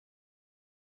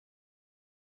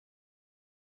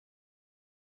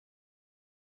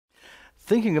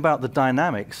thinking about the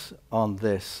dynamics on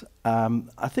this,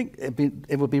 I think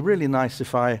it would be really nice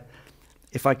if I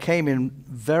came in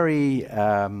very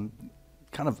kind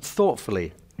of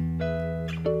thoughtfully,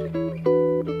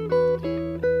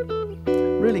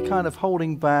 really kind of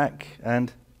holding back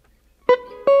and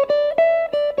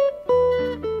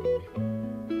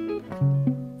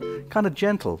kind of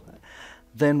gentle.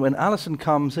 Then when Alison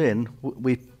comes in,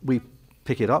 we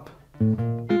pick it up.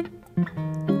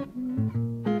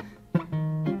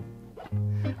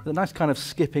 With a nice kind of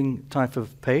skipping type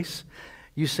of pace.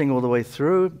 You sing all the way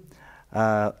through.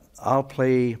 I'll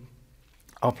play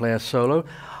a solo.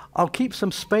 I'll keep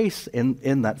some space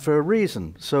in that for a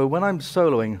reason. So when I'm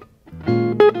soloing,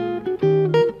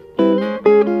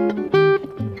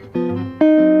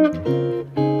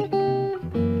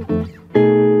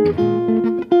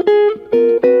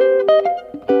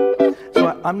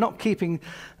 I'm not keeping,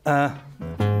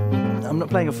 I'm not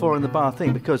playing a 4 in the bar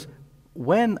thing, because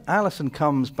when Alison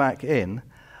comes back in,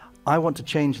 I want to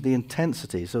change the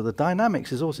intensity. So the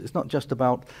dynamics is also, it's not just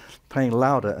about playing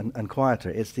louder and quieter,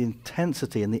 it's the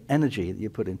intensity and the energy that you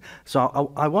put in.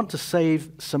 So I want to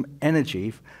save some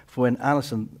energy for when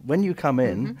Alison, when you come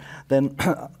in, then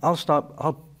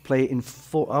I'll play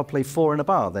 4 in a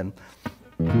bar then.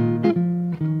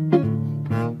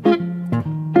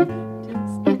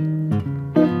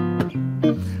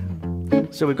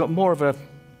 So we've got more of a,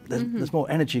 there's more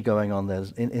energy going on,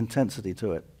 there's intensity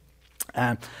to it.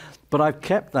 But I've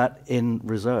kept that in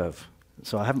reserve,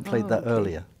 so I haven't played that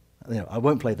earlier. You know, I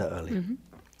won't play that earlier.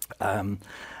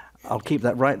 I'll keep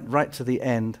that right to the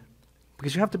end,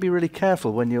 because you have to be really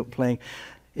careful when you're playing.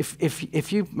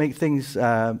 If you make things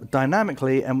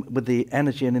dynamically and with the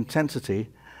energy and intensity,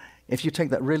 if you take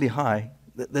that really high,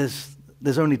 there's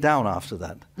only down after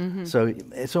that. So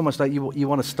it's almost like you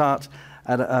want to start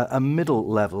at a middle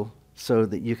level so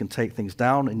that you can take things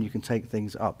down and you can take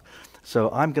things up.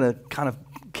 So I'm going to kind of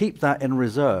keep that in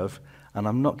reserve, and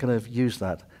I'm not going to use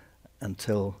that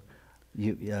until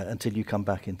you come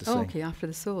back in to sing. Okay, after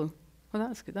the solo. Well,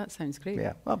 that's good. That sounds great.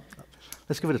 Yeah. Well,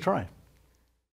 let's give it a try.